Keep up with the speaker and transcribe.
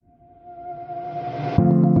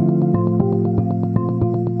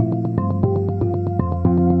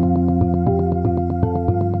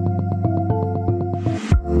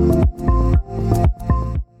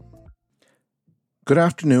Good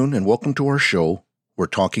afternoon and welcome to our show, We're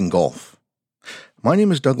Talking Golf. My name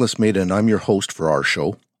is Douglas Maida and I'm your host for our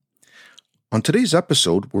show. On today's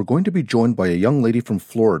episode, we're going to be joined by a young lady from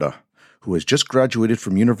Florida who has just graduated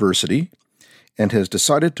from university and has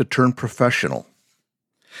decided to turn professional.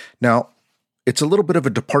 Now, it's a little bit of a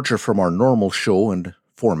departure from our normal show and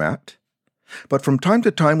format, but from time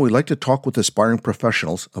to time we like to talk with aspiring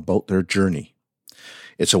professionals about their journey.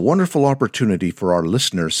 It's a wonderful opportunity for our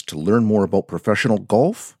listeners to learn more about professional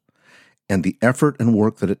golf and the effort and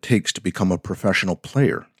work that it takes to become a professional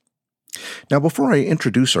player. Now, before I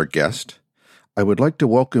introduce our guest, I would like to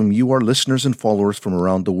welcome you, our listeners and followers from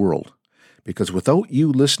around the world, because without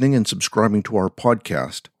you listening and subscribing to our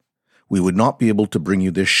podcast, we would not be able to bring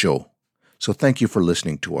you this show. So thank you for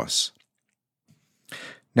listening to us.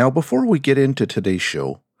 Now, before we get into today's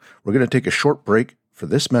show, we're going to take a short break for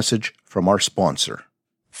this message from our sponsor.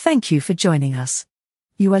 Thank you for joining us.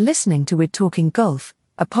 You are listening to We're Talking Golf,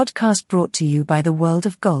 a podcast brought to you by the World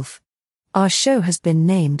of Golf. Our show has been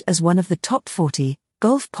named as one of the top 40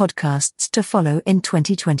 golf podcasts to follow in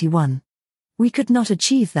 2021. We could not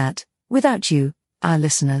achieve that without you, our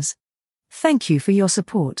listeners. Thank you for your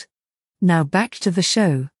support. Now back to the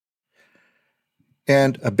show.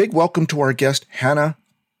 And a big welcome to our guest, Hannah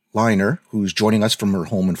Liner, who's joining us from her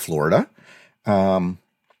home in Florida.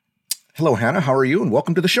 Hello, Hannah. How are you? And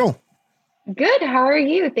welcome to the show. Good. How are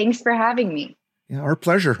you? Thanks for having me. Yeah, our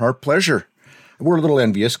pleasure. Our pleasure. We're a little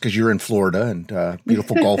envious because you're in Florida and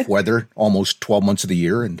beautiful golf weather almost 12 months of the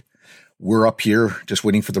year. And we're up here just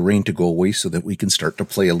waiting for the rain to go away so that we can start to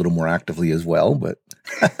play a little more actively as well. But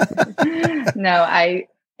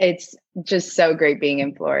it's just so great being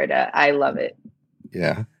in Florida. I love it.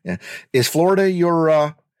 Yeah. Is Florida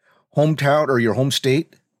your hometown or your home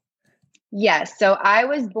state? Yes. So I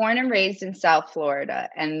was born and raised in South Florida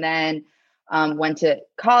and then went to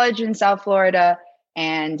college in South Florida.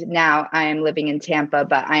 And now I am living in Tampa,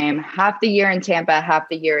 but I am half the year in Tampa, half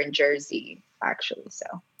the year in Jersey, actually.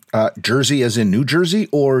 So Jersey as in New Jersey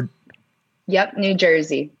or? Yep, New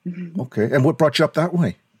Jersey. Okay. And what brought you up that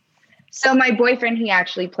way? So my boyfriend, he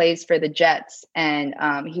actually plays for the Jets and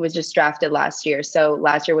he was just drafted last year. So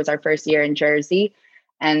last year was our first year in Jersey.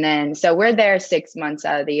 And then, so we're there 6 months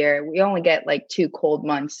out of the year. We only get like 2 cold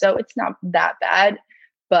months. So it's not that bad.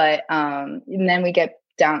 But and then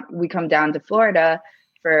we come down to Florida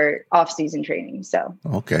for off-season training. So.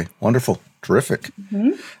 Okay. Wonderful. Terrific.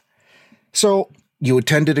 Mm-hmm. So you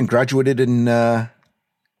attended and graduated in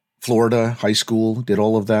Florida high school, did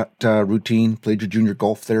all of that routine, played your junior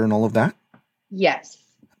golf there and all of that? Yes.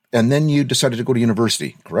 And then you decided to go to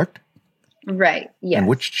university, correct? Right. Yes. And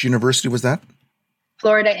which university was that?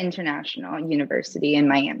 Florida International University in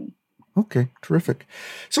Miami. Okay, terrific.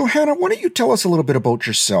 So Hannah, why don't you tell us a little bit about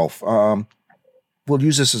yourself? We'll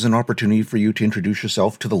use this as an opportunity for you to introduce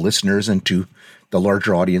yourself to the listeners and to the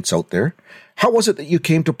larger audience out there. How was it that you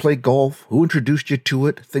came to play golf? Who introduced you to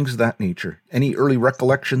it? Things of that nature. Any early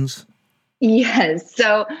recollections? Yes.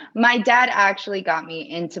 So my dad actually got me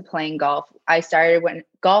into playing golf. I started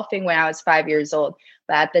golfing when I was 5 years old,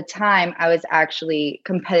 but at the time I was actually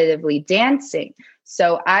competitively dancing.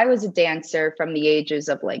 So I was a dancer from the ages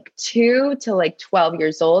of like 2 to like 12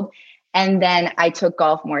 years old. And then I took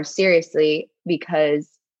golf more seriously because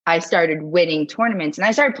I started winning tournaments and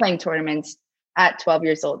I started playing tournaments at 12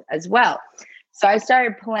 years old as well. So I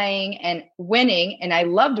started playing and winning and I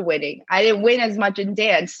loved winning. I didn't win as much in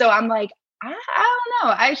dance. So I'm like, I don't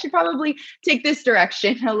know. I should probably take this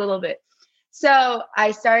direction a little bit. So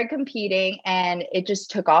I started competing and it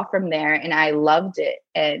just took off from there and I loved it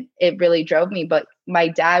and it really drove me. But my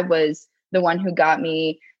dad was the one who got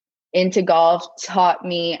me into golf, taught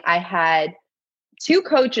me. I had 2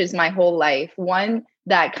 coaches my whole life. One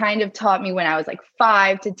that kind of taught me when I was like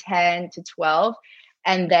 5 to 10 to 12.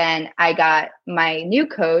 And then I got my new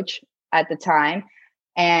coach at the time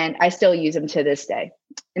and I still use him to this day.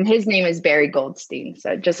 And his name is Barry Goldstein.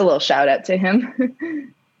 So just a little shout out to him.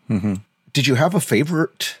 Mm-hmm. Did you have a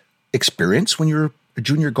favorite experience when you were a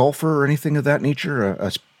junior golfer or anything of that nature?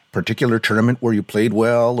 A particular tournament where you played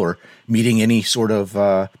well or meeting any sort of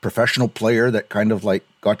professional player that kind of like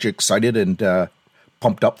got you excited and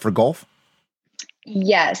pumped up for golf?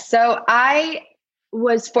 Yes. So I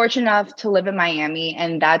was fortunate enough to live in Miami.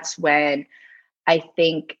 And that's when I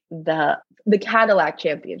think the Cadillac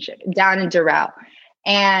Championship down in Doral.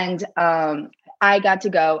 And I got to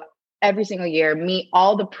go every single year, meet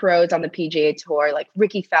all the pros on the PGA Tour. Like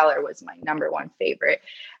Ricky Fowler was my number one favorite.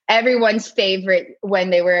 Everyone's favorite when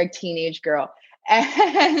they were a teenage girl.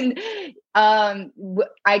 And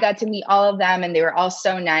I got to meet all of them, and they were all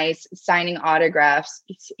so nice, signing autographs.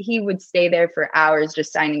 He would stay there for hours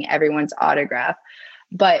just signing everyone's autograph.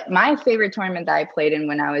 But my favorite tournament that I played in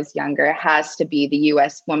when I was younger has to be the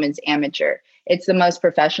US Women's Amateur. It's the most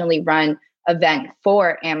professionally run event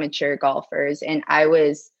for amateur golfers. And I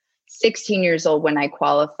was 16 years old when I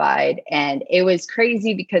qualified. And it was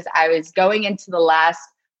crazy because I was going into the last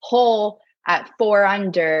hole at 4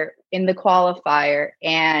 under in the qualifier,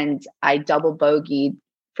 and I double bogeyed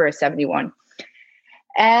for a 71.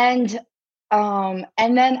 And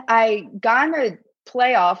then I got in a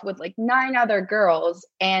playoff with like 9 other girls,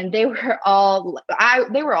 and they were all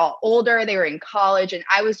older. They were in college, and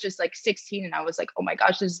I was just like 16, and I was like, oh my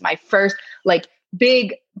gosh, this is my first like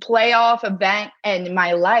big playoff event in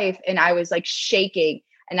my life. And I was like shaking.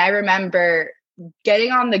 And I remember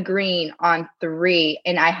getting on the green on 3,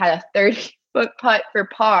 and I had a 30-foot putt for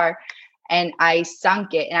par, and I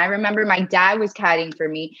sunk it. And I remember my dad was caddying for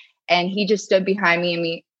me, and he just stood behind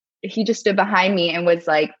me and was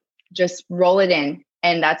like, just roll it in.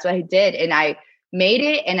 And that's what I did. And I made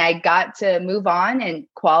it, and I got to move on and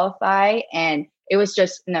qualify. And it was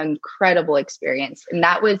just an incredible experience. And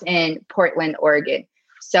that was in Portland, Oregon.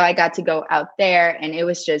 So I got to go out there, and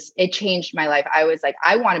it changed my life. I was like,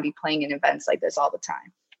 I want to be playing in events like this all the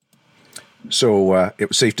time. So it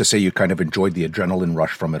was safe to say you kind of enjoyed the adrenaline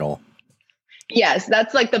rush from it all. Yes,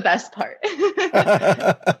 that's like the best part.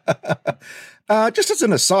 Just as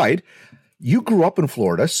an aside, you grew up in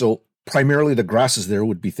Florida, so primarily the grasses there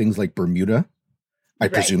would be things like Bermuda, I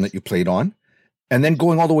presume, that you played on. And then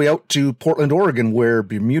going all the way out to Portland, Oregon, where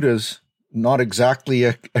Bermuda's not exactly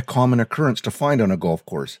a common occurrence to find on a golf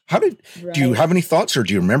course. Do you have any thoughts, or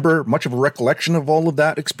do you remember much of a recollection of all of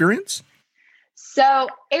that experience? So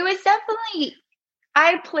it was definitely,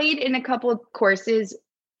 I played in a couple of courses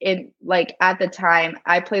at the time.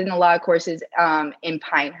 I played in a lot of courses in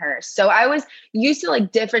Pinehurst. So I was used to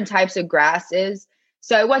like different types of grasses.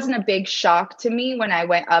 So it wasn't a big shock to me when I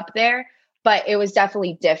went up there, but it was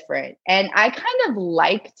definitely different. And I kind of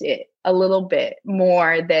liked it a little bit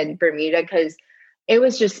more than Bermuda because it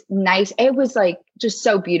was just nice. It was like just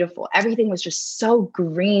so beautiful. Everything was just so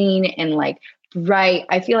green and like bright.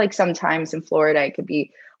 I feel like sometimes in Florida it could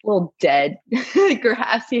be a little dead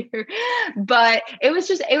grass here, but it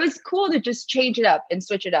was cool to just change it up and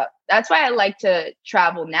switch it up. That's why I like to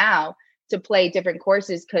travel now to play different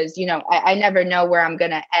courses, because I never know where I'm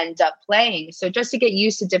going to end up playing. So just to get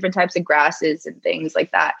used to different types of grasses and things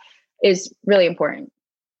like that is really important.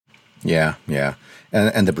 Yeah.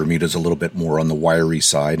 And the Bermuda's a little bit more on the wiry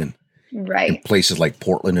side, and in places like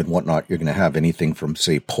Portland and whatnot, you're going to have anything from,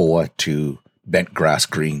 say, POA to bent grass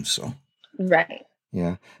greens. So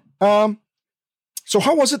yeah. So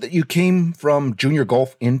how was it that you came from junior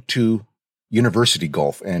golf into university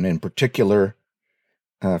golf, and in particular,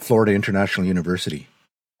 Florida International University?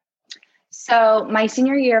 So my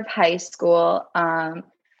senior year of high school, I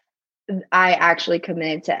actually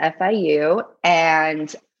committed to FIU,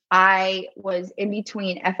 and I was in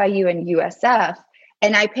between FIU and USF,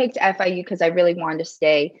 and I picked FIU because I really wanted to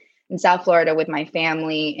stay in South Florida with my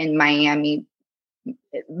family in Miami.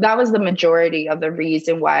 That was the majority of the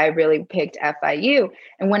reason why I really picked FIU.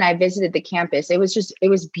 And when I visited the campus, it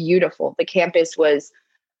was beautiful. The campus was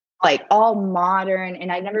like all modern,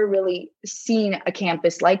 and I never really seen a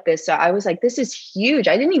campus like this. So I was like, this is huge.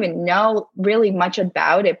 I didn't even know really much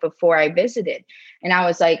about it before I visited. And I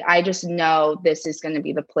was like, I just know this is going to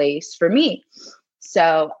be the place for me.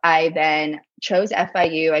 So I then chose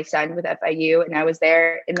FIU. I signed with FIU, and I was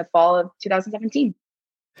there in the fall of 2017.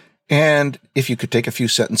 And if you could take a few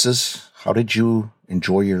sentences, how did you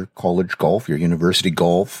enjoy your college golf, your university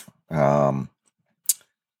golf?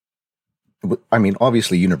 I mean,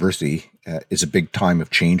 obviously, university is a big time of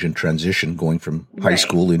change and transition, going from high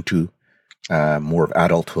school into more of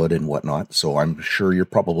adulthood and whatnot. So I'm sure you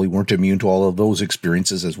probably weren't immune to all of those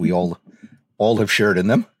experiences, as we all have shared in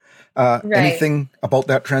them. Anything about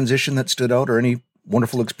that transition that stood out, or any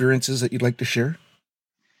wonderful experiences that you'd like to share?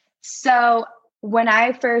 So when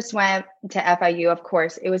I first went to FIU, of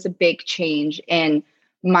course, it was a big change in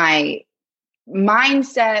my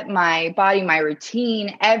mindset, my body, my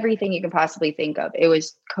routine, everything you can possibly think of. It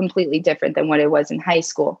was completely different than what it was in high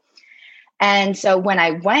school. And so when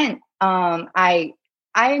I went, I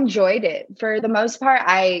enjoyed it. For the most part,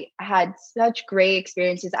 I had such great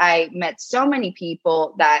experiences. I met so many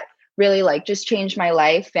people that really just changed my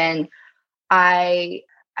life. And I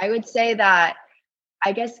would say that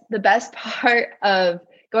I guess the best part of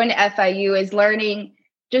going to FIU is learning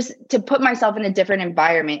just to put myself in a different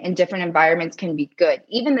environment, and different environments can be good,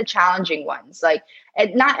 even the challenging ones. Like,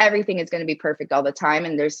 not everything is going to be perfect all the time.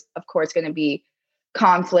 And there's, of course, going to be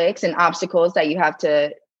conflicts and obstacles that you have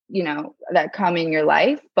to, that come in your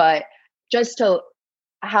life. But just to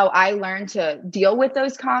how I learned to deal with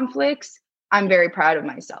those conflicts, I'm very proud of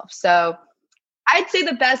myself. So I'd say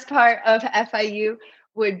the best part of FIU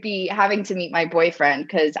would be having to meet my boyfriend,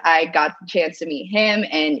 because I got the chance to meet him,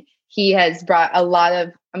 and he has brought a lot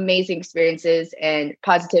of amazing experiences and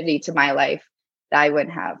positivity to my life that I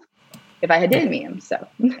wouldn't have if I didn't meet him. So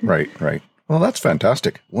Right. Well, that's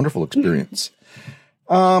fantastic. Wonderful experience.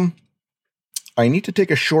 I need to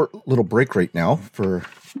take a short little break right now for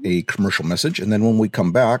a commercial message. And then when we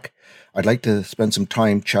come back, I'd like to spend some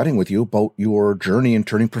time chatting with you about your journey in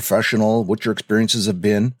turning professional, what your experiences have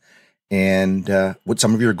been, and what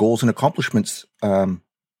some of your goals and accomplishments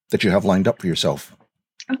that you have lined up for yourself.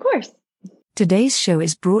 Of course. Today's show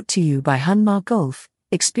is brought to you by Hanmar Golf.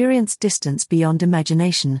 Experience distance beyond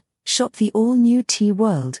imagination. Shop the all-new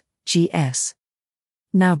T-World, GS.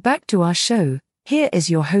 Now back to our show. Here is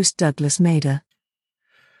your host, Douglas Mader.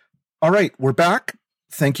 All right, we're back.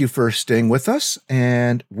 Thank you for staying with us.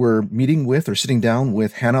 And we're sitting down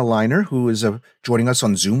with Hannah Liner, who is joining us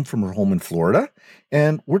on Zoom from her home in Florida.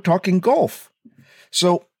 And we're talking golf.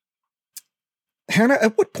 So, Hannah,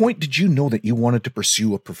 at what point did you know that you wanted to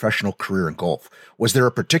pursue a professional career in golf? Was there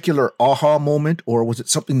a particular aha moment, or was it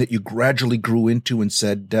something that you gradually grew into and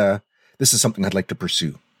said, this is something I'd like to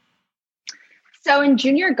pursue? So in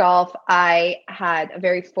junior golf, I had a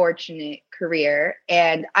very fortunate career,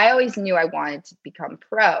 and I always knew I wanted to become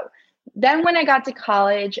pro. Then when I got to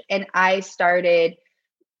college and I started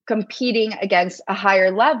competing against a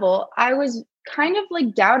higher level, I was kind of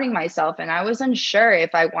like doubting myself, and I was unsure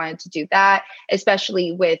if I wanted to do that,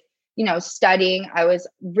 especially with, studying. I was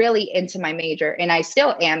really into my major, and I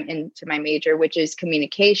still am into my major, which is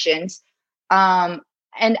communications. And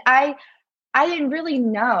I didn't really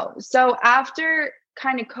know. So after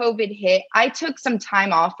kind of COVID hit, I took some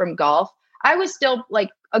time off from golf. I was still like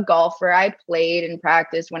a golfer. I played and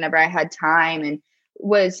practiced whenever I had time and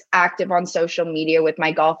was active on social media with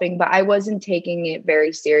my golfing, but I wasn't taking it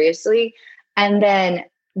very seriously. And then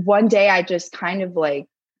one day I just kind of like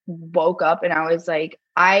woke up and I was like,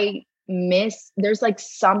 there's like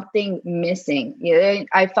something missing.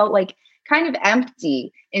 I felt like kind of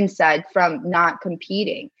empty inside from not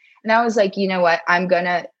competing. And I was like, you know what? I'm going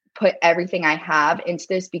to put everything I have into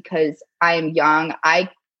this because I am young.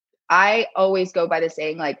 I always go by the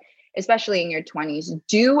saying, like, especially in your 20s,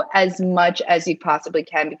 do as much as you possibly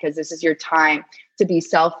can because this is your time to be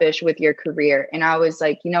selfish with your career. And I was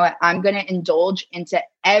like, you know what? I'm going to indulge into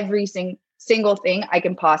every single thing I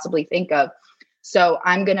can possibly think of. So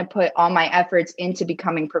I'm going to put all my efforts into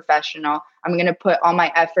becoming professional. I'm going to put all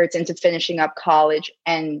my efforts into finishing up college.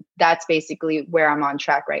 And that's basically where I'm on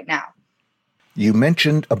track right now. You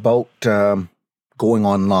mentioned about going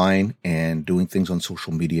online and doing things on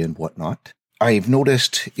social media and whatnot. I've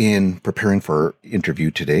noticed in preparing for our interview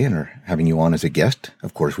today and having you on as a guest,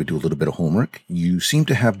 of course, we do a little bit of homework. You seem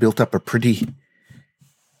to have built up a pretty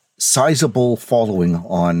sizable following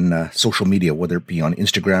on social media, whether it be on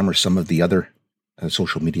Instagram or some of the other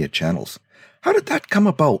social media channels. How did that come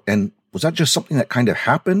about? And was that just something that kind of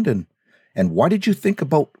happened? And why did you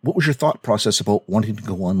what was your thought process about wanting to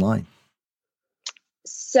go online?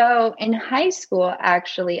 So in high school,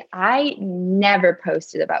 actually, I never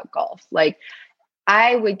posted about golf. Like,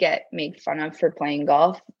 I would get made fun of for playing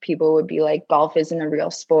golf. People would be like, golf isn't a real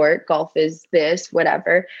sport. Golf is this,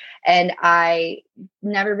 whatever. And I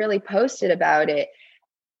never really posted about it.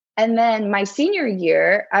 And then my senior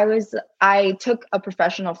year, I took a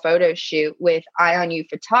professional photo shoot with Eye on You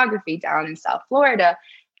Photography down in South Florida.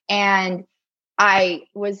 And I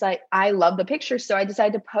was like, I love the pictures. So I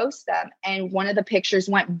decided to post them. And one of the pictures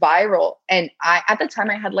went viral. And at the time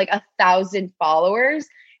I had like 1,000 followers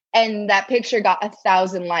and that picture got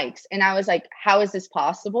 1,000 likes. And I was like, how is this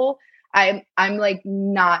possible? I'm like,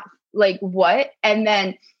 not like what? And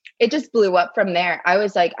then it just blew up from there. I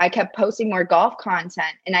was like, I kept posting more golf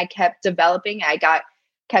content and I kept developing.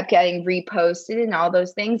 Kept getting reposted and all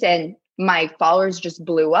those things. And my followers just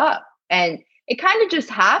blew up. And it kind of just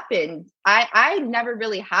happened. I never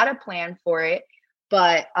really had a plan for it,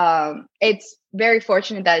 but it's very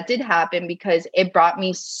fortunate that it did happen because it brought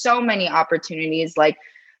me so many opportunities, like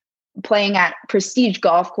playing at prestige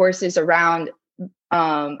golf courses around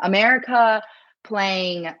America,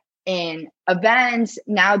 playing in events,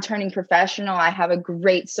 now turning professional. I have a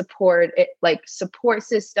great support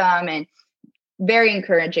system and very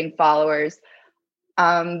encouraging followers.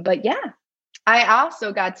 But yeah. I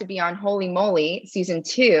also got to be on Holy Moly season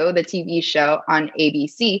 2, the TV show on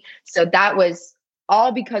ABC. So that was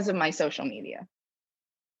all because of my social media.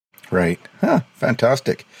 Right. Huh,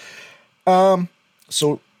 fantastic.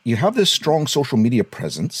 So you have this strong social media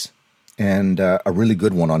presence and a really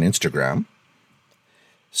good one on Instagram.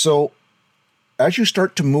 So as you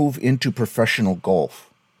start to move into professional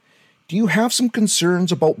golf, do you have some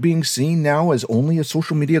concerns about being seen now as only a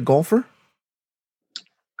social media golfer?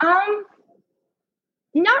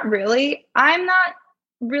 Not really. I'm not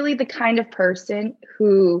really the kind of person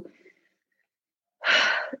who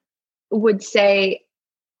would say,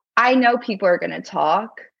 I know people are going to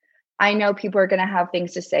talk. I know people are going to have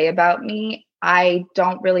things to say about me. I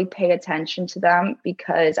don't really pay attention to them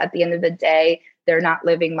because at the end of the day, they're not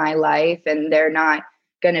living my life and they're not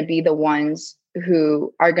going to be the ones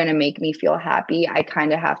who are going to make me feel happy. I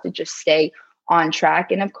kind of have to just stay on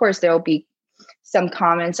track. And of course, there will be some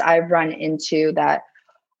comments I've run into that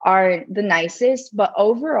aren't the nicest, but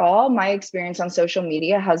overall, my experience on social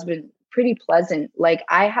media has been pretty pleasant. Like,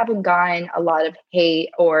 I haven't gotten a lot of hate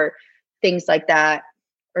or things like that,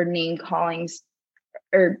 or name callings,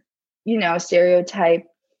 or stereotypes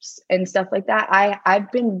and stuff like that.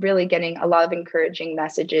 I've been really getting a lot of encouraging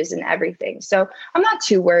messages and everything, so I'm not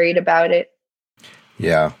too worried about it.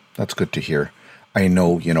 Yeah, that's good to hear. I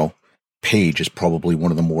know, Paige is probably one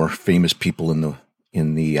of the more famous people in the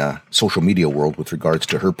social media world with regards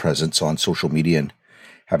to her presence on social media and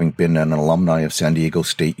having been an alumni of San Diego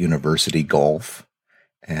State University golf.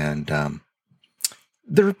 And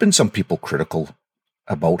there have been some people critical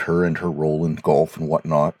about her and her role in golf and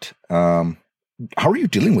whatnot. How are you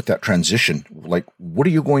dealing with that transition? Like, what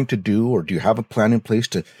are you going to do, or do you have a plan in place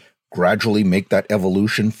to gradually make that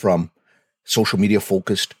evolution from social media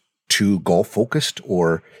focused to golf focused,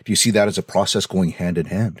 or do you see that as a process going hand in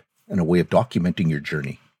hand and a way of documenting your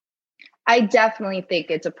journey? I definitely think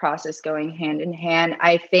it's a process going hand in hand.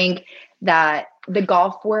 I think that the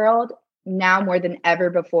golf world now more than ever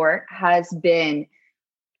before has been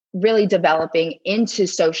really developing into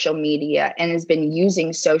social media and has been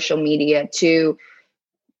using social media to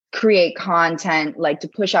create content, like to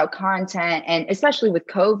push out content. And especially with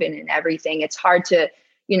COVID and everything, it's hard to,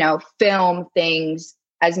 film things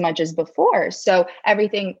as much as before. So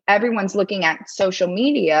everyone's looking at social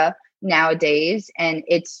media nowadays, and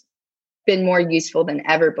it's been more useful than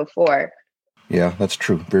ever before. Yeah, that's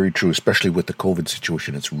true. Very true. Especially with the COVID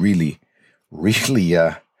situation, it's really, really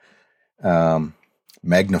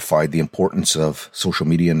magnified the importance of social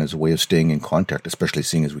media and as a way of staying in contact, especially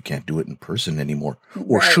seeing as we can't do it in person anymore,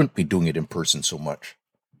 or Right. shouldn't be doing it in person so much.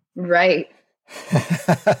 Right.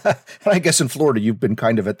 I guess in Florida, you've been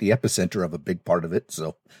kind of at the epicenter of a big part of it.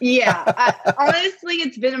 So Yeah, honestly,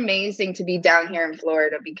 it's been amazing to be down here in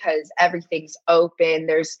Florida because everything's open.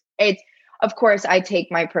 Of course, I take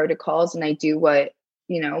my protocols and I do wear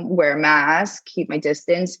a mask, keep my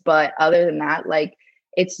distance. But other than that, like,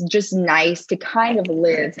 it's just nice to kind of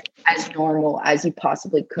live as normal as you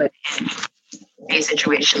possibly could in a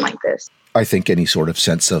situation like this. I think any sort of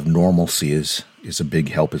sense of normalcy is a big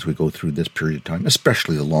help as we go through this period of time,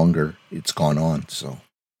 especially the longer it's gone on. So,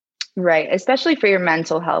 right. Especially for your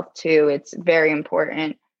mental health too. It's very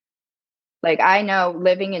important. Like, I know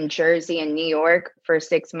living in Jersey and New York for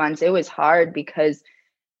 6 months, it was hard because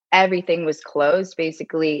everything was closed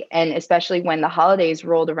basically. And especially when the holidays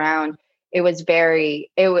rolled around, it was they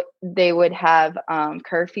would have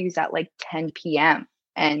curfews at like 10 p.m.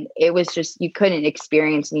 And it was just, you couldn't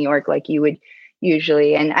experience New York like you would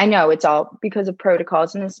usually. And I know it's all because of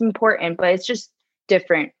protocols and it's important, but it's just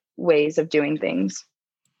different ways of doing things.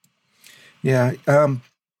 yeah,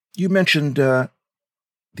 you mentioned the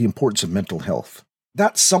importance of mental health.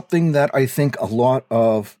 That's something that I think a lot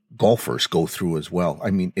of golfers go through as well.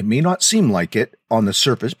 I mean, it may not seem like it on the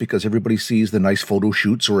surface because everybody sees the nice photo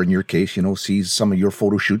shoots, or in your case, sees some of your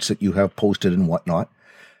photo shoots that you have posted and whatnot.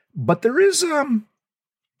 But there is,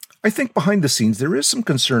 I think behind the scenes, there is some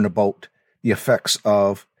concern about the effects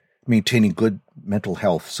of maintaining good mental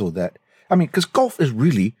health because golf is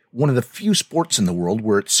really one of the few sports in the world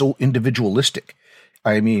where it's so individualistic.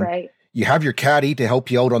 I mean, Right. You have your caddy to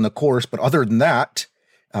help you out on the course, but other than that,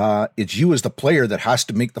 it's you as the player that has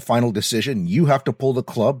to make the final decision. You have to pull the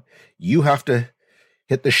club. You have to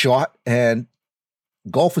hit the shot. And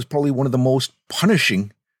golf is probably one of the most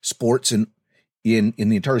punishing sports in the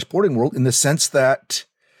entire sporting world, in the sense that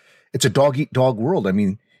it's a dog-eat-dog world. I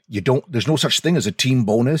mean, there's no such thing as a team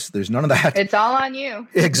bonus. There's none of that. It's all on you.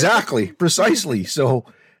 Exactly. Precisely. So,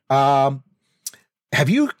 have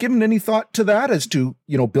you given any thought to that as to,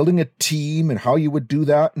 building a team and how you would do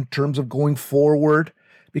that in terms of going forward?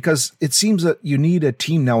 Because it seems that you need a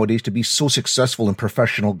team nowadays to be so successful in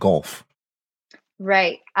professional golf.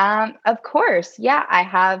 Right. Of course. Yeah, I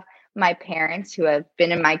have my parents who have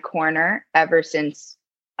been in my corner ever since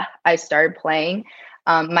I started playing.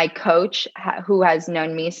 My coach, who has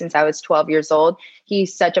known me since I was 12 years old,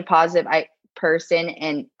 he's such a positive person.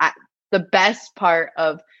 And the best part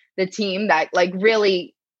of the team that like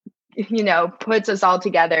really, puts us all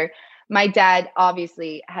together. My dad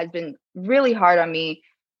obviously has been really hard on me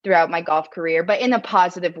throughout my golf career, but in a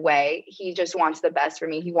positive way. He just wants the best for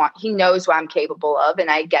me. He knows what I'm capable of, and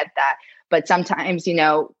I get that. But sometimes,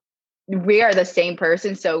 we are the same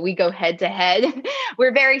person, so we go head to head.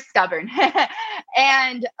 We're very stubborn.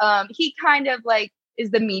 And he kind of like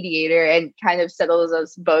is the mediator and kind of settles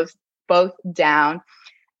us both down.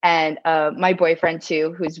 And my boyfriend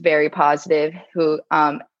too, who's very positive, who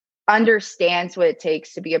understands what it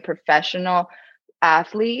takes to be a professional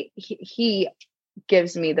athlete. He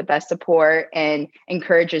gives me the best support and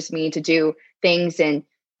encourages me to do things and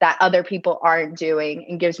that other people aren't doing,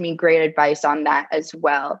 and gives me great advice on that as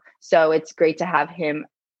well. So it's great to have him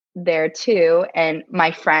there too. And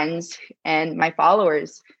my friends and my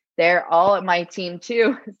followers, they're all at my team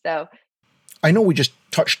too. So I know we just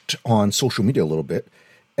touched on social media a little bit,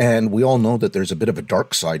 and we all know that there's a bit of a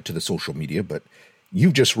dark side to the social media, but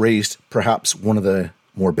you've just raised perhaps one of the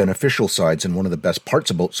more beneficial sides, and one of the best parts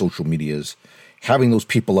about social media is having those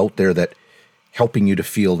people out there that helping you to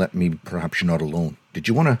feel that maybe perhaps you're not alone. Did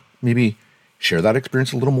you want to maybe share that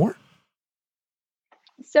experience a little more?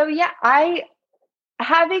 So yeah,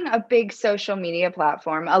 having a big social media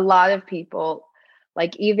platform, a lot of people,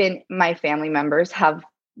 like even my family members have,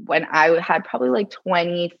 when I had probably like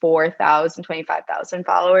 24,000, 25,000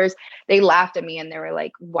 followers, they laughed at me and they were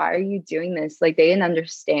like, why are you doing this? Like they didn't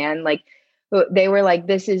understand. Like they were like,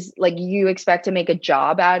 this is like, you expect to make a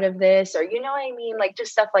job out of this, or you know what I mean? Like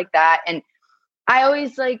just stuff like that. And I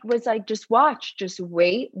always like was like, just watch, just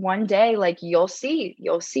wait one day, like you'll see.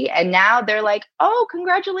 And now they're like, oh,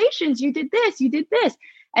 congratulations, you did this, you did this.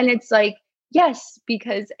 And it's like, yes,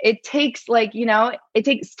 because it takes like, it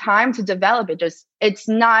takes time to develop it. It's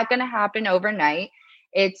not going to happen overnight.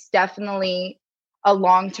 It's definitely a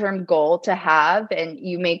long-term goal to have. And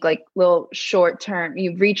you make like little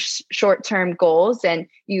you reach short-term goals, and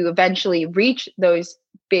you eventually reach those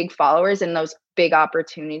big followers and those big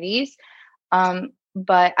opportunities.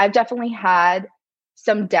 But I've definitely had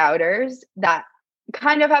some doubters that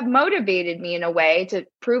kind of have motivated me in a way to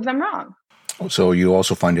prove them wrong. So you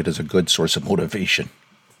also find it as a good source of motivation.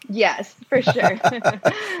 Yes, for sure.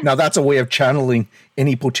 Now that's a way of channeling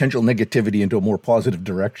any potential negativity into a more positive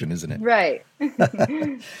direction, isn't it? Right.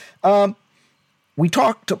 We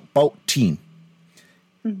talked about team.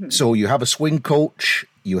 Mm-hmm. So you have a swing coach.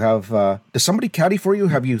 You have, does somebody caddy for you?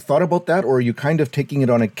 Have you thought about that? Or are you kind of taking it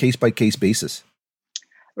on a case-by-case basis?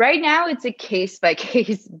 Right now, it's a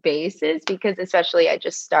case-by-case basis, because especially I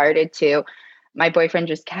just started to. My boyfriend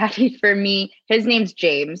just caddied for me. His name's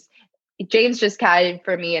James. James just caddied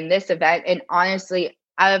for me in this event. And honestly,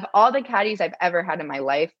 out of all the caddies I've ever had in my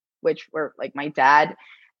life, which were like my dad,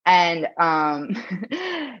 and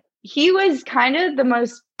he was kind of the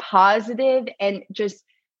most positive, and just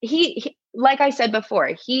he like I said before,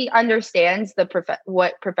 he understands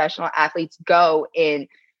what professional athletes go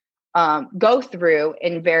through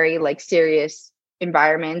in very like serious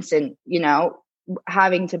environments, and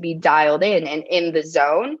having to be dialed in and in the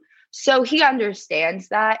zone. So he understands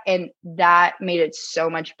that, and that made it so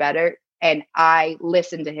much better. And I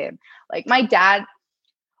listened to him. Like my dad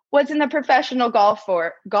wasn't a professional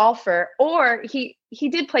golfer, or he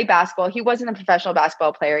did play basketball. He wasn't a professional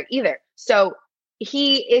basketball player either. So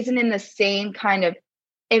he isn't in the same kind of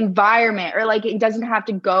environment, or like it doesn't have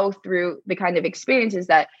to go through the kind of experiences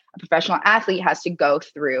that a professional athlete has to go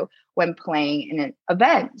through when playing in an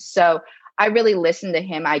event. So I really listened to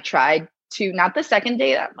him. I tried to, not the second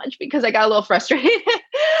day that much because I got a little frustrated,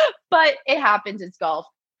 but it happens, it's golf.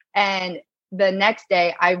 And the next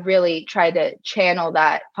day I really tried to channel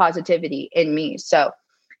that positivity in me. So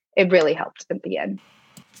it really helped at the end.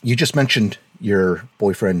 You just mentioned your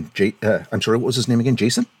boyfriend, I'm sorry, what was his name again?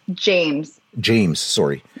 Jason? James,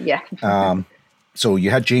 sorry. Yeah. So you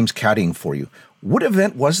had James caddying for you. What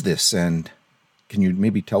event was this? And can you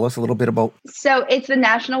maybe tell us a little bit about? So it's the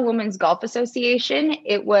National Women's Golf Association.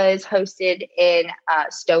 It was hosted in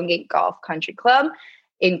Stonegate Golf Country Club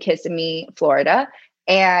in Kissimmee, Florida.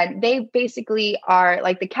 And they basically are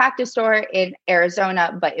like the Cactus Tour in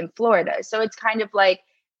Arizona, but in Florida. So it's kind of like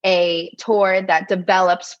a tour that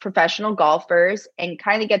develops professional golfers and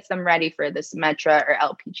kind of gets them ready for the Symetra or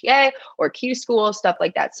LPGA or Q School, stuff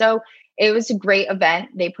like that. So it was a great event.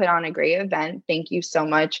 They put on a great event. Thank you so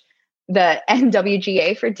much, the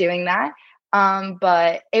NWGA, for doing that.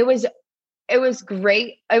 But it was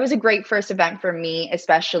great. It was a great first event for me,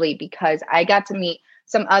 especially because I got to meet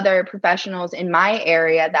some other professionals in my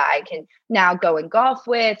area that I can now go and golf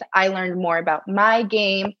with. I learned more about my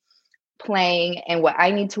game, playing, and what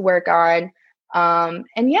I need to work on.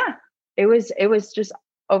 And yeah, it was just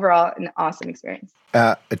overall an awesome experience.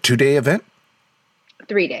 A 2-day event?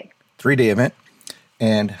 3-day. 3-day event.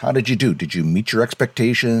 And how did you do? Did you meet your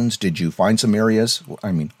expectations? Did you find some areas?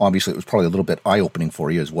 I mean, obviously it was probably a little bit eye-opening for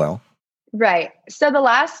you as well. Right. So the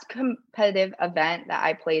last competitive event that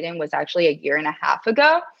I played in was actually a year and a half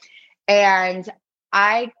ago. And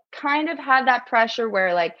I kind of had that pressure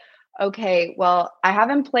where like, okay, well, I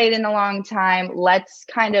haven't played in a long time. Let's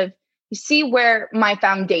kind of see where my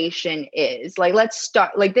foundation is. Like, let's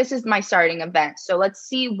start, like, this is my starting event. So let's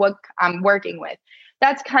see what I'm working with.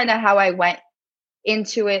 That's kind of how I went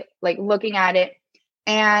into it, like looking at it.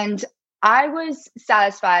 And I was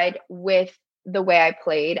satisfied with the way I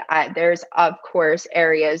played. There's, of course,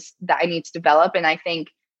 areas that I need to develop. And I think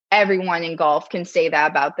everyone in golf can say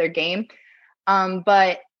that about their game.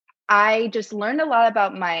 But I just learned a lot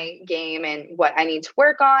about my game and what I need to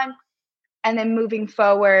work on. And then moving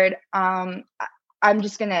forward, I'm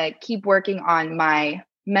just going to keep working on my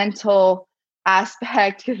mental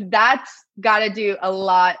aspect, because that's got to do a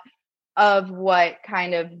lot of what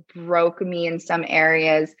kind of broke me in some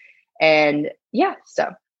areas. And yeah,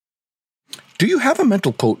 so. Do you have a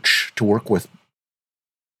mental coach to work with?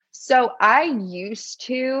 So I used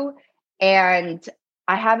to, and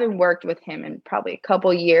I haven't worked with him in probably a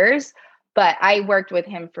couple years, but I worked with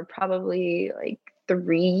him for probably like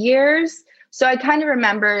 3 years. So I kind of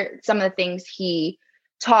remember some of the things he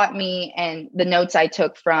taught me and the notes I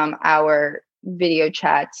took from our video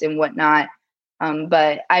chats and whatnot.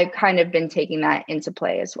 But I've kind of been taking that into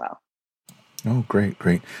play as well. Oh, great,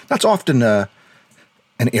 great. That's often an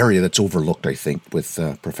area that's overlooked, I think, with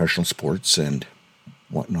professional sports and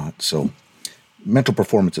whatnot. So mental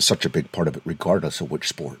performance is such a big part of it, regardless of which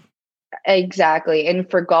sport. Exactly. And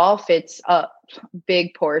for golf, it's a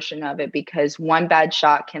big portion of it, because one bad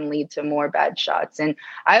shot can lead to more bad shots. And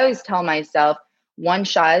I always tell myself, one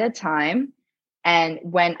shot at a time. And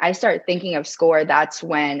when I start thinking of score, that's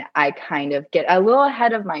when I kind of get a little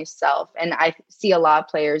ahead of myself. And I see a lot of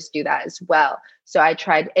players do that as well. So I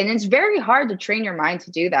tried, and it's very hard to train your mind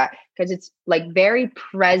to do that, because it's like very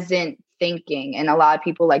present thinking. And a lot of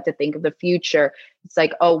people like to think of the future. It's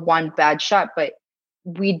like, oh, one bad shot, but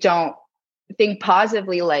we don't think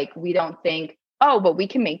positively. Like, we don't think, oh, but we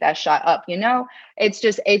can make that shot up, It's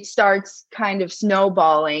just, it starts kind of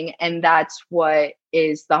snowballing. And that's what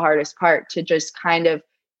is the hardest part, to just kind of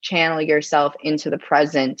channel yourself into the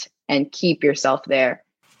present and keep yourself there.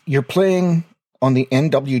 You're playing on the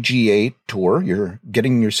NWGA tour. You're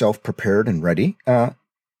getting yourself prepared and ready.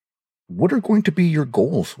 What are going to be your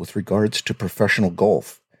goals with regards to professional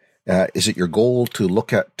golf? Is it your goal to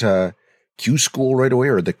look at Q School right away,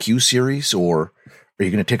 or the Q Series, or are you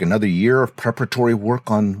going to take another year of preparatory work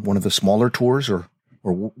on one of the smaller tours, or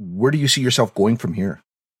where do you see yourself going from here?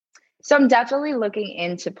 So I'm definitely looking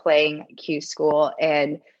into playing Q School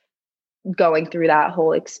and going through that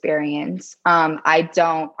whole experience. I'm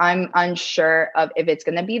unsure of if it's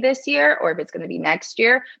going to be this year or if it's going to be next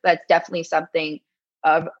year. That's definitely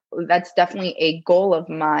that's definitely a goal of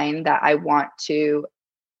mine that I want to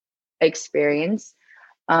experience.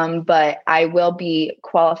 But I will be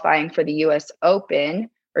qualifying for the US Open,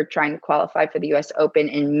 or trying to qualify for the US Open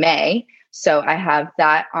in May. So I have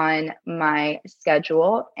that on my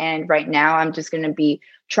schedule. And right now I'm just going to be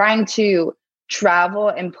trying to travel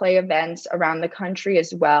and play events around the country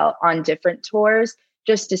as well on different tours,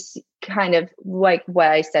 just to see, kind of like what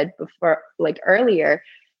I said before, like earlier,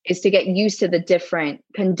 is to get used to the different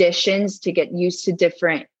conditions, to get used to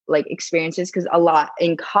different like experiences. Because a lot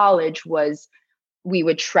in college we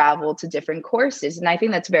would travel to different courses. And I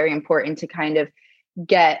think that's very important to kind of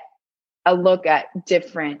get a look at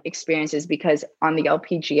different experiences, because on the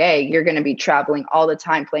LPGA, you're going to be traveling all the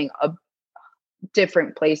time, playing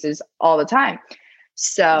different places all the time.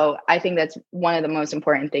 So I think that's one of the most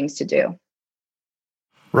important things to do.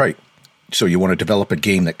 Right. So you want to develop a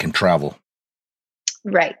game that can travel.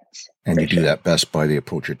 Right. And you do that best by the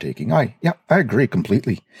approach you're taking. I agree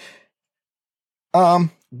completely.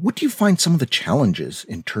 What do you find some of the challenges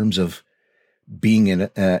in terms of being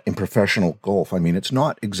in professional golf? I mean, it's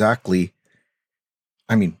not exactly,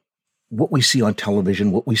 what we see on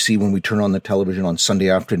television, what we see when we turn on the television on Sunday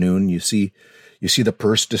afternoon, you see the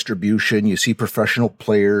purse distribution, you see professional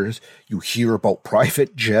players, you hear about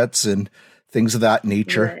private jets and things of that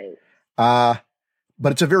nature.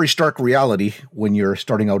 But it's a very stark reality when you're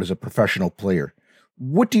starting out as a professional player.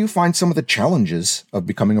 What do you find some of the challenges of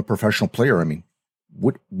becoming a professional player? I mean,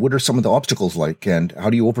 what are some of the obstacles like, and how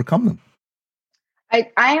do you overcome them? I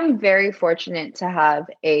am very fortunate to have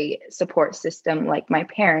a support system like my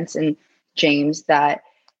parents and James that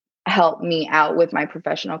helped me out with my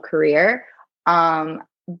professional career.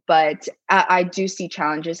 But I do see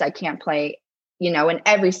challenges. I can't play, in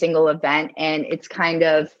every single event. And it's kind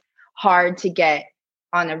of hard to get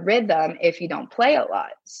on a rhythm if you don't play a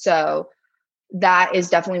lot. So that is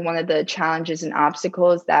definitely one of the challenges and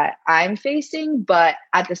obstacles that I'm facing. But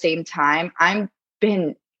at the same time, I've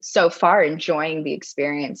been so far enjoying the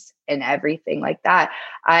experience and everything like that.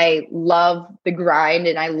 I love the grind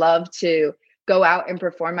and I love to go out and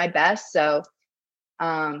perform my best. So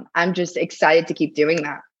I'm just excited to keep doing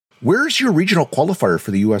that. Where's your regional qualifier for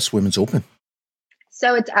the U.S. Women's Open?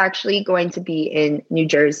 So it's actually going to be in New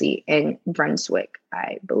Jersey, in Brunswick,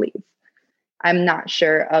 I believe. I'm not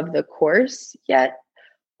sure of the course yet.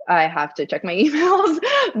 I have to check my emails,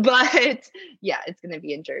 but yeah, it's going to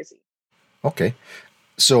be in Jersey. Okay.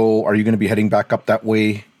 So are you going to be heading back up that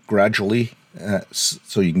way gradually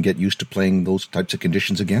so you can get used to playing those types of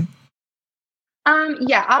conditions again?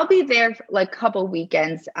 Yeah, I'll be there for like a couple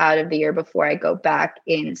weekends out of the year before I go back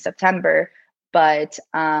in September. But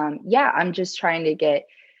yeah, I'm just trying to get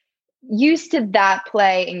used to that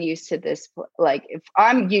play and used to this. Like, if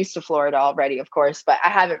I'm used to Florida already, of course, but I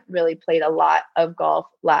haven't really played a lot of golf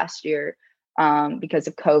last year because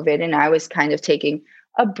of COVID. And I was kind of taking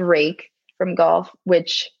a break from golf,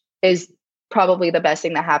 which is probably the best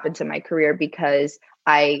thing that happened to my career because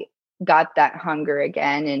I got that hunger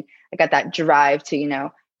again and I got that drive to,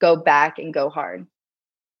 go back and go hard.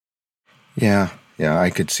 Yeah, I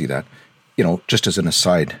could see that. Just as an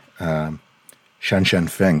aside, Shan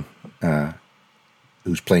Feng,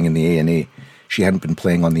 who's playing in the ANA, she hadn't been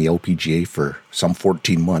playing on the LPGA for some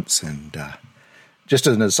 14 months. And just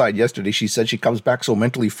as an aside, yesterday she said she comes back so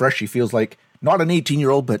mentally fresh, she feels like not an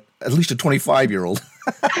 18-year-old, but at least a 25-year-old.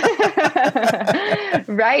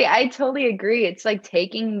 Right. I totally agree. It's like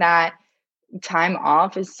taking that time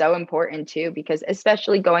off is so important too, because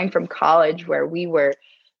especially going from college where we were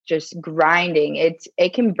just grinding,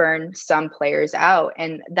 it can burn some players out.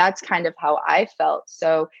 And that's kind of how I felt.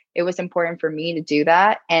 So it was important for me to do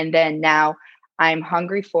that. And then now I'm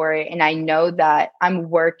hungry for it. And I know that I'm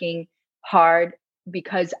working hard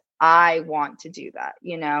because I want to do that.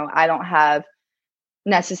 I don't have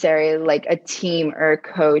necessarily like a team or a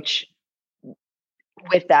coach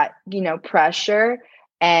with that, pressure.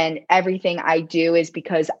 And everything I do is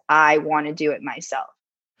because I want to do it myself.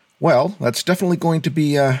 Well, that's definitely going to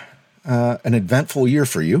be an eventful year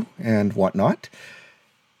for you and whatnot.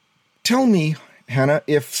 Tell me, Hannah,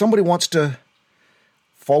 if somebody wants to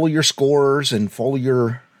follow your scores and follow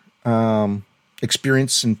your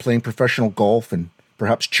experience in playing professional golf and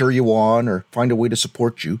perhaps cheer you on or find a way to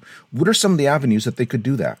support you, what are some of the avenues that they could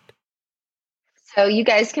do that? So you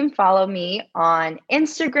guys can follow me on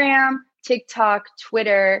Instagram, TikTok,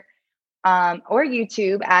 Twitter, or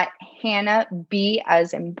YouTube at Hannah B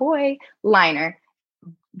as in boy Liner.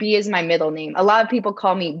 B is my middle name. A lot of people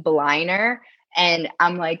call me Bliner, and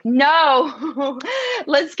I'm like, no,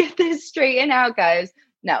 let's get this straightened out, guys.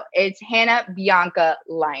 No, it's Hannah Bianca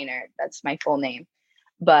Liner. That's my full name.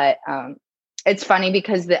 But it's funny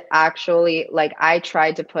because I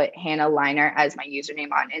tried to put Hannah Liner as my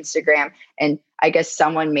username on Instagram, and I guess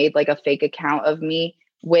someone made like a fake account of me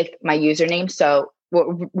with my username. So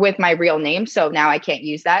with my real name. So now I can't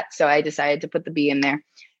use that. So I decided to put the B in there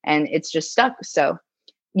and it's just stuck. So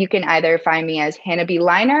you can either find me as Hannah B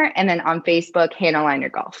Liner and then on Facebook, Hannah Liner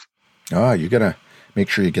Golf. You got to make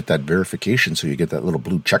sure you get that verification so you get that little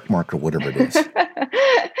blue check mark or whatever it is.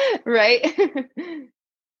 Right.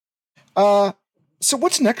 So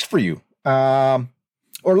what's next for you? Or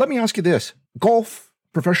let me ask you this.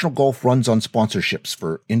 Professional golf runs on sponsorships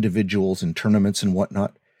for individuals and tournaments and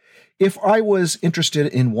whatnot. If I was interested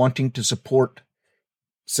in wanting to support,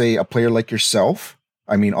 say, a player like yourself,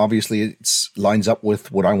 I mean, obviously it lines up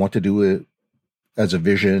with what I want to do as a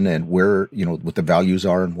vision and where, what the values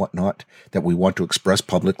are and whatnot that we want to express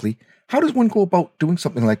publicly. How does one go about doing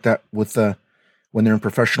something like that with when they're in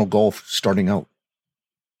professional golf starting out?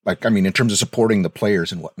 Like, I mean, in terms of supporting the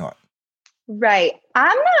players and whatnot. Right.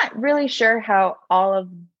 I'm not really sure how all of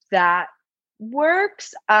that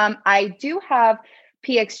works. I do have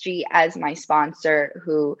PXG as my sponsor,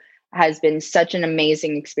 who has been such an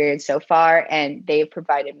amazing experience so far. And they've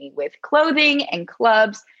provided me with clothing and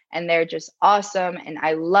clubs, and they're just awesome. And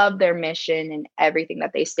I love their mission and everything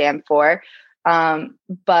that they stand for.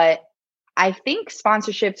 But I think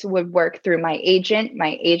sponsorships would work through my agent.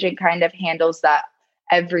 My agent kind of handles that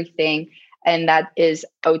everything, and that is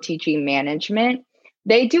OTG Management.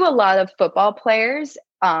 They do a lot of football players,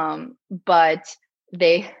 but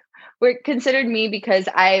they were considered me because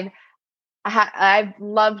I've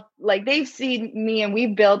loved, like, they've seen me and we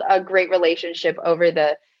built a great relationship over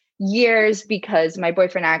the years because my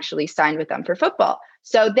boyfriend actually signed with them for football.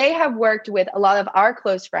 So they have worked with a lot of our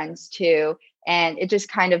close friends too. And it just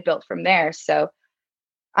kind of built from there. So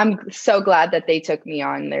I'm so glad that they took me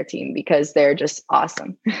on their team because they're just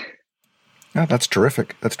awesome. Yeah, that's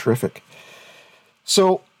terrific. That's terrific.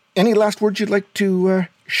 So any last words you'd like to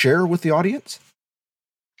share with the audience?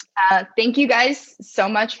 Thank you guys so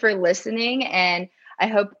much for listening. And I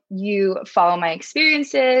hope you follow my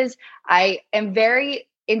experiences. I am very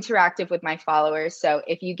interactive with my followers. So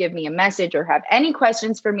if you give me a message or have any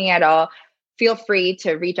questions for me at all, feel free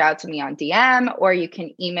to reach out to me on DM, or you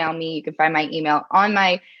can email me. You can find my email on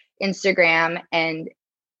my Instagram, and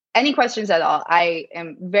any questions at all. I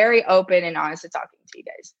am very open and honest to talking to you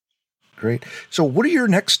guys. Great. So what are your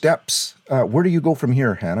next steps? Where do you go from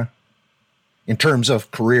here, Hannah, in terms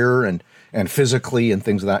of career and physically and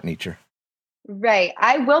things of that nature? Right.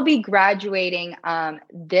 I will be graduating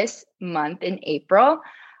this month in April,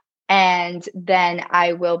 and then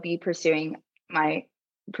I will be pursuing my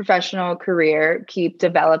professional career, keep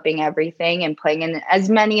developing everything and playing in as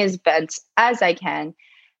many events as I can.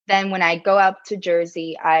 Then when I go up to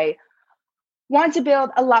Jersey, I want to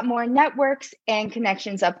build a lot more networks and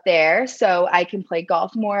connections up there so I can play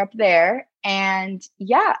golf more up there. And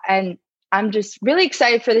yeah, and I'm just really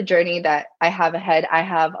excited for the journey that I have ahead. I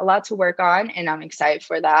have a lot to work on and I'm excited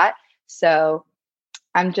for that. So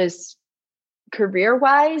I'm just,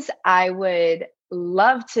 career-wise, I would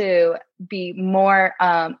love to be more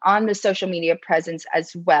on the social media presence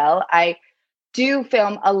as well. I do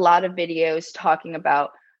film a lot of videos talking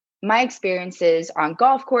about my experiences on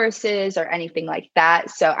golf courses or anything like that.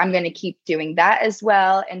 So I'm going to keep doing that as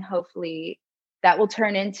well. And hopefully that will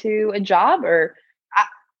turn into a job, or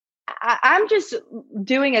I'm just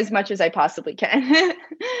doing as much as I possibly can,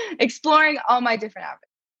 exploring all my different avenues.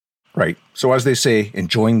 Right. So as they say,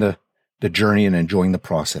 enjoying the journey and enjoying the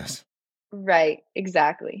process. Right.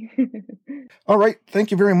 Exactly. All right.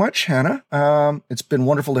 Thank you very much, Hannah. It's been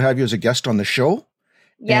wonderful to have you as a guest on the show.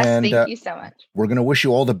 Yes. And, thank you so much. We're going to wish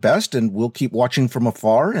you all the best, and we'll keep watching from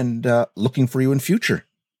afar and looking for you in future.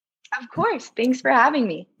 Of course. Thanks for having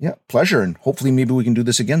me. Yeah. Pleasure. And hopefully maybe we can do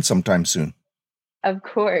this again sometime soon. Of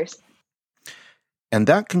course. And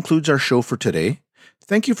that concludes our show for today.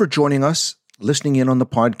 Thank you for joining us, listening in on the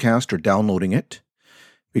podcast or downloading it.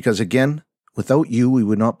 Because again, without you, we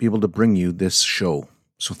would not be able to bring you this show.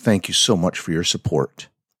 So thank you so much for your support.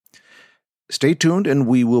 Stay tuned, and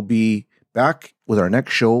we will be back with our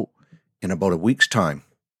next show in about a week's time.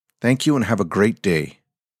 Thank you and have a great day.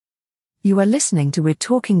 You are listening to We're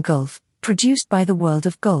Talking Golf, produced by The World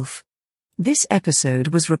of Golf. This episode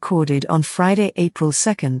was recorded on Friday, April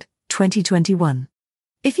 2nd, 2021.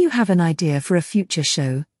 If you have an idea for a future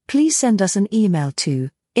show, please send us an email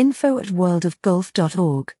to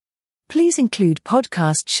info@worldofgolf.org. Please include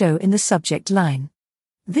podcast show in the subject line.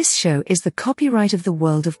 This show is the copyright of The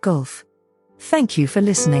World of Golf. Thank you for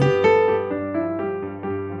listening.